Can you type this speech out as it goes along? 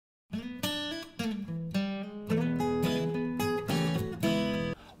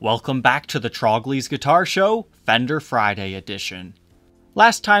Welcome back to the Trogly's Guitar Show, Fender Friday edition.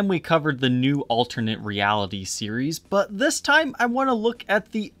 Last time we covered the new alternate reality series, but this time I want to look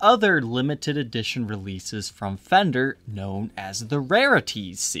at the other limited edition releases from Fender known as the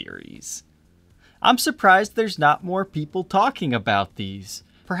Rarities series. I'm surprised there's not more people talking about these.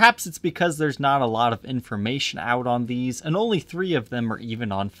 Perhaps it's because there's not a lot of information out on these, and only 3 of them are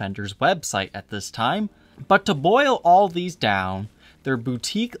even on Fender's website at this time. But to boil all these down, they're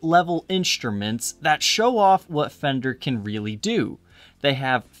boutique level instruments that show off what Fender can really do. They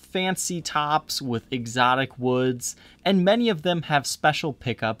have fancy tops with exotic woods, and many of them have special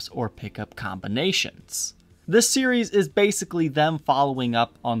pickups or pickup combinations. This series is basically them following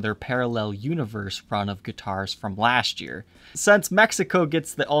up on their Parallel Universe run of guitars from last year. Since Mexico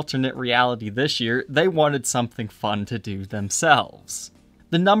gets the alternate reality this year, they wanted something fun to do themselves.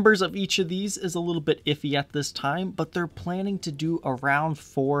 The numbers of each of these is a little bit iffy at this time, but they're planning to do around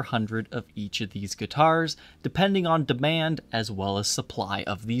 400 of each of these guitars, depending on demand as well as supply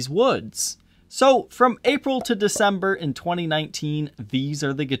of these woods. So from April to December in 2019, these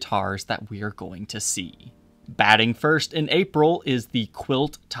are the guitars that we are going to see. Batting first in April is the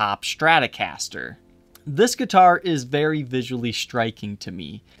Quilt Top Stratocaster. This guitar is very visually striking to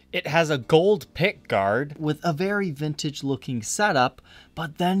me. It has a gold pick guard with a very vintage looking setup,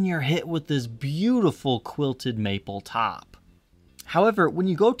 but then you're hit with this beautiful quilted maple top. However, when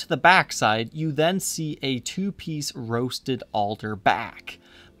you go to the backside, you then see a 2-piece roasted alder back.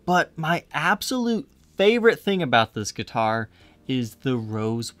 But my absolute favorite thing about this guitar is the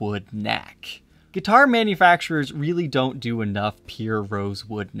rosewood neck. Guitar manufacturers really don't do enough pure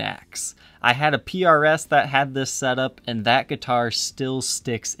rosewood necks. I had a PRS that had this setup, and that guitar still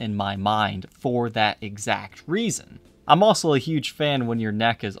sticks in my mind for that exact reason. I'm also a huge fan when your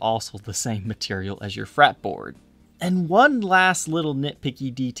neck is also the same material as your fretboard. And one last little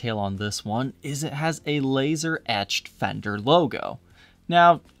nitpicky detail on this one is it has a laser-etched Fender logo.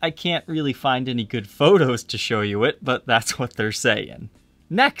 Now, I can't really find any good photos to show you it, but that's what they're saying.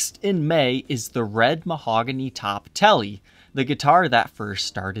 Next in May is the red Mahogany Top Tele, the guitar that first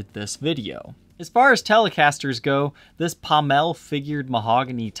started this video. As far as Telecasters go, this Pommel figured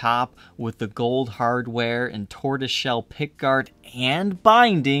mahogany top with the gold hardware and tortoiseshell pickguard and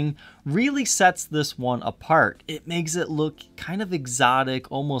binding really sets this one apart. It makes it look kind of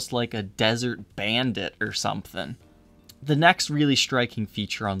exotic, almost like a desert bandit or something. The next really striking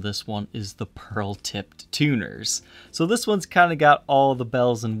feature on this one is the pearl-tipped tuners. So this one's kind of got all the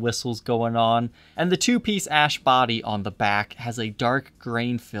bells and whistles going on, and the 2-piece ash body on the back has a dark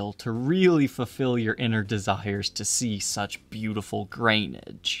grain fill to really fulfill your inner desires to see such beautiful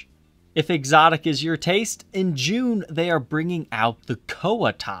grainage. If exotic is your taste, in June they are bringing out the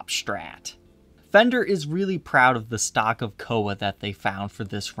Koa Top Strat. Fender is really proud of the stock of Koa that they found for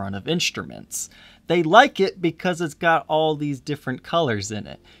this run of instruments. They like it because it's got all these different colors in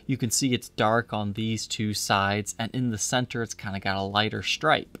it. You can see it's dark on these 2 sides, and in the center it's kind of got a lighter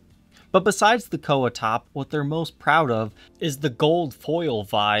stripe. But besides the Koa top, what they're most proud of is the gold foil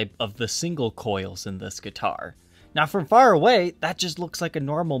vibe of the single coils in this guitar. Now from far away, that just looks like a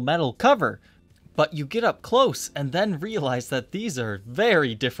normal metal cover, but you get up close and then realize that these are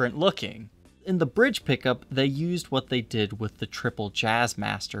very different looking. In the bridge pickup, they used what they did with the triple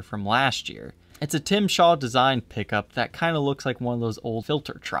Jazzmaster from last year. It's a Tim Shaw design pickup that kind of looks like one of those old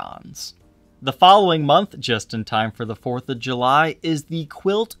Filtertrons. The following month, just in time for the 4th of July, is the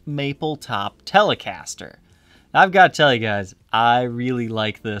Quilt Maple Top Telecaster. Now, I've got to tell you guys, I really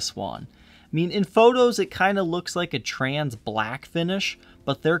like this one. I mean, in photos it kind of looks like a trans black finish,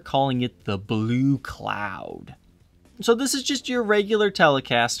 but they're calling it the Blue Cloud. So this is just your regular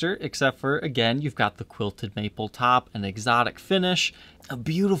Telecaster, except for, again, you've got the quilted maple top, an exotic finish, a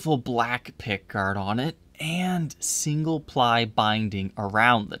beautiful black pickguard on it, and single ply binding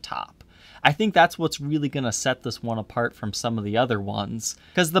around the top. I think that's what's really going to set this one apart from some of the other ones,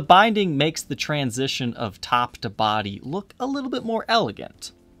 because the binding makes the transition of top to body look a little bit more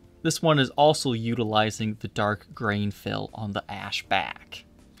elegant. This one is also utilizing the dark grain fill on the ash back.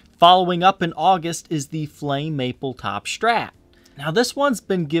 Following up in August is the Flame Maple Top Strat. Now this one's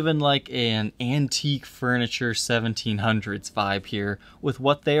been given like an antique furniture 1700s vibe here with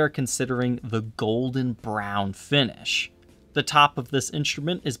what they are considering the golden brown finish. The top of this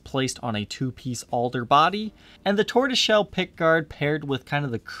instrument is placed on a 2-piece alder body, and the tortoiseshell pickguard paired with kind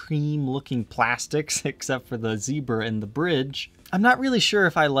of the cream looking plastics except for the zebra in the bridge. I'm not really sure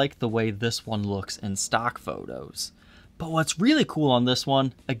if I like the way this one looks in stock photos. But what's really cool on this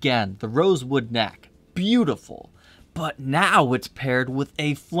one, again, the rosewood neck, beautiful. But now it's paired with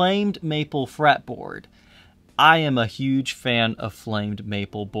a flamed maple fretboard. I am a huge fan of flamed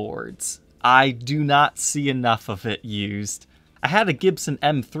maple boards. I do not see enough of it used. I had a Gibson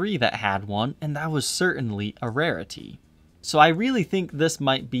M3 that had one, and that was certainly a rarity. So I really think this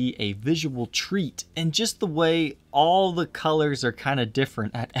might be a visual treat, and just the way all the colors are kind of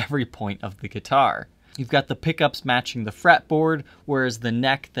different at every point of the guitar. You've got the pickups matching the fretboard, whereas the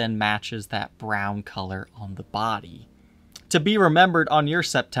neck then matches that brown color on the body. To be remembered on your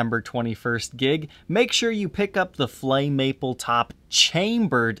September 21st gig, make sure you pick up the Flame Maple Top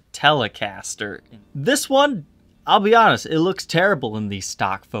chambered Telecaster. This one, I'll be honest, it looks terrible in these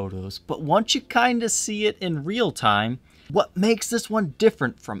stock photos, but once you kind of see it in real time, what makes this one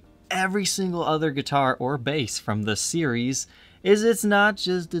different from every single other guitar or bass from this series is it's not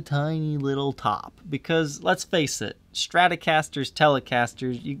just a tiny little top. Because let's face it, Stratocasters,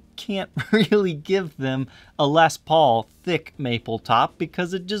 Telecasters, you can't really give them a Les Paul thick maple top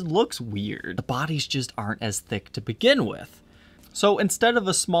because it just looks weird. The bodies just aren't as thick to begin with. So instead of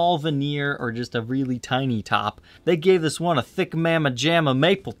a small veneer or just a really tiny top, they gave this one a thick mamma jamma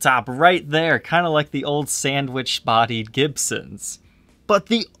maple top right there, kind of like the old sandwich-bodied Gibsons. But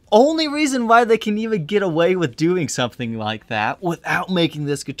the only reason why they can even get away with doing something like that without making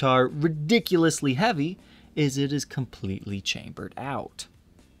this guitar ridiculously heavy is it is completely chambered out.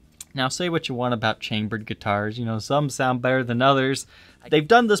 Now, say what you want about chambered guitars, you know, some sound better than others. They've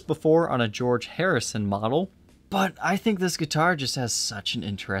done this before on a George Harrison model, but I think this guitar just has such an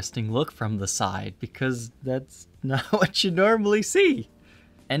interesting look from the side because that's not what you normally see.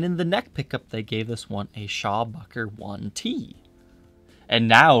 And in the neck pickup, they gave this one a Shawbucker 1T. And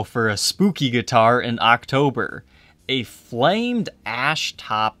now for a spooky guitar in October, a flamed ash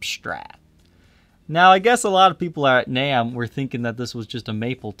top Strat. Now, I guess a lot of people at NAMM were thinking that this was just a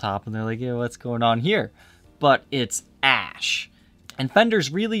maple top, and they're like, yeah, what's going on here? But it's ash. And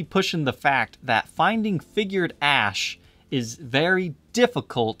Fender's really pushing the fact that finding figured ash is very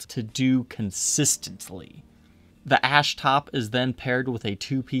difficult to do consistently. The ash top is then paired with a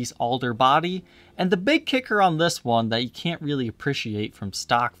two-piece alder body, and the big kicker on this one that you can't really appreciate from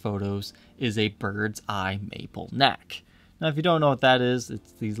stock photos is a bird's eye maple neck. Now, if you don't know what that is,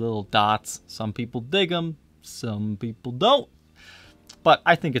 it's these little dots. Some people dig them, some people don't. But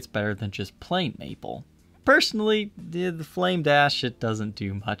I think it's better than just plain maple. Personally, the flamed ash, it doesn't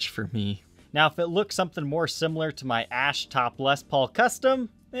do much for me. Now, if it looks something more similar to my ash top Les Paul Custom,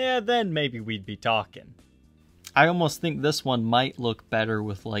 yeah, then maybe we'd be talking. I almost think this one might look better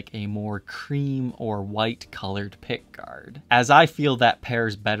with like a more cream or white colored pickguard, as I feel that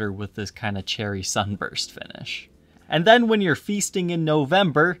pairs better with this kind of cherry sunburst finish. And then when you're feasting in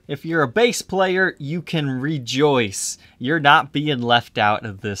November, if you're a bass player, you can rejoice. You're not being left out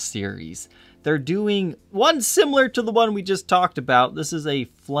of this series. They're doing one similar to the one we just talked about. This is a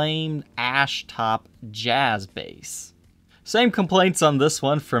flamed ash top jazz bass. Same complaints on this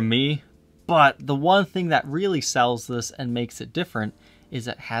one from me. But the one thing that really sells this and makes it different is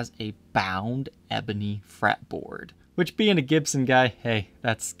it has a bound ebony fretboard. Which, being a Gibson guy, hey,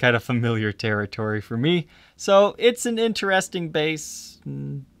 that's kind of familiar territory for me. So it's an interesting bass,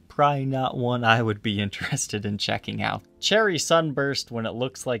 probably not one I would be interested in checking out. Cherry Sunburst, when it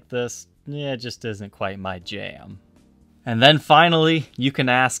looks like this, yeah, it just isn't quite my jam. And then finally, you can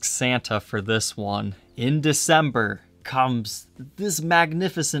ask Santa for this one. In December comes this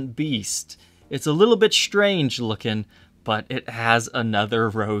magnificent beast. It's a little bit strange looking, but it has another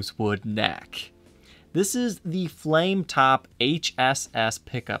rosewood neck. This is the Flame Top HSS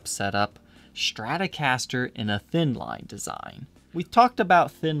pickup setup, Stratocaster in a Thinline design. We talked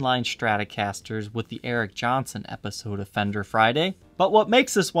about Thinline Stratocasters with the Eric Johnson episode of Fender Friday, but what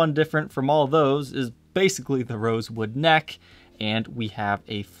makes this one different from all those is basically the rosewood neck, and we have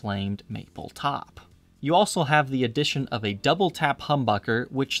a flamed maple top. You also have the addition of a double tap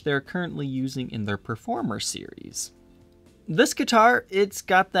humbucker, which they're currently using in their Performer series. This guitar, it's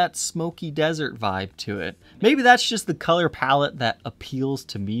got that smoky desert vibe to it. Maybe that's just the color palette that appeals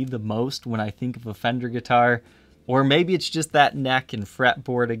to me the most when I think of a Fender guitar, or maybe it's just that neck and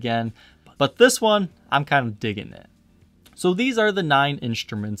fretboard again, but this one, I'm kind of digging it. So these are the 9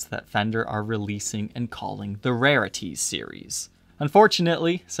 instruments that Fender are releasing and calling the Rarities series.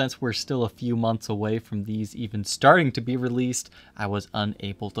 Unfortunately, since we're still a few months away from these even starting to be released, I was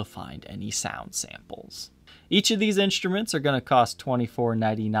unable to find any sound samples. Each of these instruments are going to cost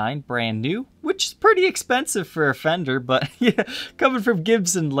 $24.99 brand new, which is pretty expensive for a Fender, but yeah, coming from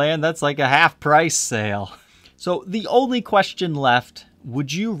Gibson land, that's like a half price sale. So the only question left,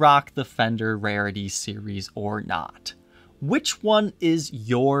 would you rock the Fender Rarities series or not? Which one is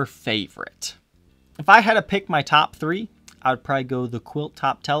your favorite? If I had to pick my top 3, I would probably go the Quilt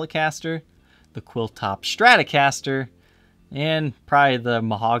Top Telecaster, the Quilt Top Stratocaster, and probably the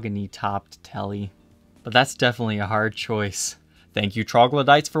Mahogany Top Tele. But that's definitely a hard choice. Thank you,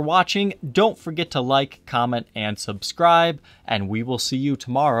 troglodytes, for watching. Don't forget to like, comment, and subscribe, and we will see you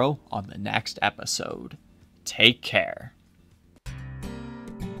tomorrow on the next episode. Take care.